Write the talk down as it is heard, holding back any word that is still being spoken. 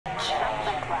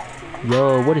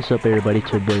Yo, what is up everybody,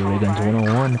 it's your boy Rayguns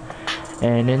 101,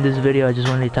 and in this video I just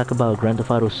wanted to talk about Grand Theft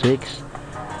Auto 6,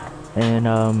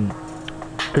 and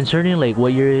concerning like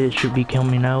what year it should be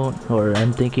coming out, or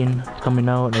I'm thinking it's coming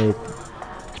out.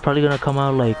 It's probably gonna come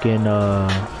out like in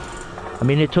I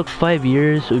mean, it took 5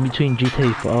 years in between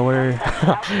GTA 4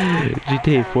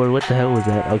 GTA 4, what the hell was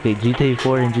that? Okay, GTA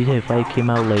 4 and GTA 5 came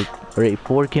out like, or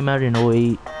 4 came out in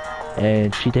 08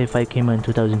 and GTA 5 came out in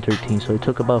 2013, so it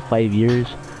took about 5 years.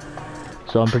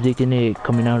 So I'm predicting it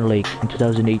coming out like in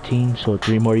 2018, so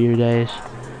 3 more years, guys.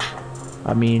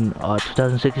 I mean,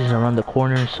 2006 is around the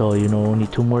corner, so you know, only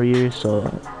 2 more years, so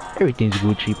everything's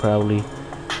Gucci probably.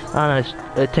 I don't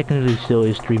know, it technically still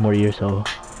is 3 more years, so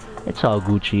it's all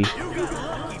Gucci.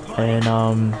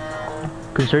 And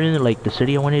concerning like the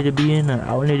city I wanted to be in,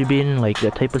 I wanted to be in like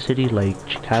a type of city like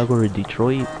Chicago or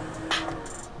Detroit.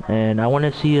 And I want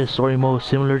to see a story mode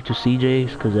similar to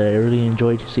CJ's, because I really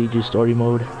enjoyed CJ's story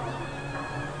mode.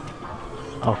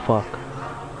 Oh fuck.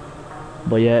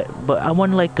 But yeah, but I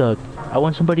want like I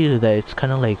want somebody that's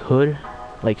kind of like hood,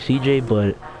 like CJ,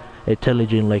 but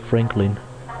intelligent like Franklin.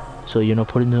 So you know,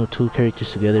 putting the two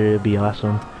characters together, it'd be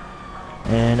awesome.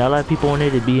 And a lot of people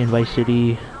wanted to be in Vice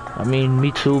City. I mean,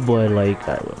 me too, but like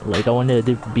I wanted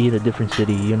to be in a different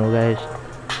city, you know, guys.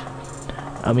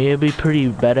 I mean, it'd be pretty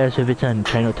badass if it's in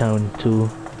Chinatown too.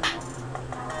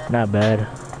 Not bad.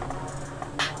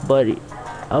 But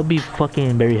I'll be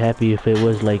fucking very happy if it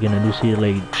was like in a new city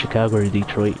like Chicago or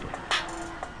Detroit.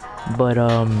 But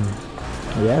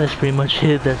yeah, that's pretty much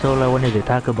it. That's all I wanted to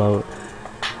talk about.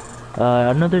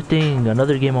 Another game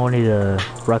I wanted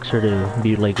Rockstar to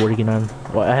be like working on.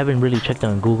 Well, I haven't really checked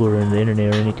on Google or the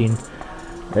internet or anything.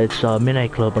 It's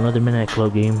Midnight Club, another Midnight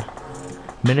Club game.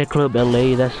 Midnight Club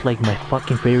LA, that's like my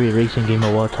fucking favorite racing game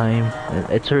of all time.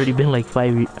 It's already been like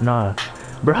 5 years. Nah,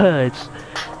 bruh,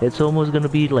 it's almost gonna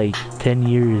be like 10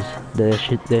 years that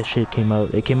shit came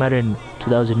out. It came out in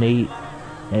 2008,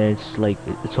 and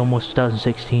it's almost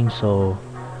 2016, so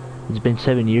it's been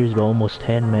 7 years, but almost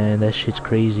 10, man. That shit's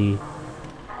crazy.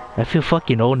 I feel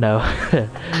fucking old now.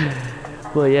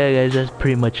 But yeah, guys, that's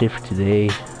pretty much it for today.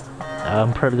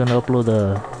 I'm probably gonna upload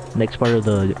the next part of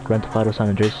the Grand Theft Auto San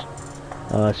Andreas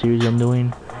series I'm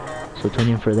doing, so tune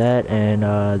in for that. And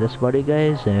that's about it,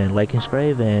 guys, and like and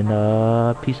subscribe,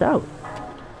 and peace out.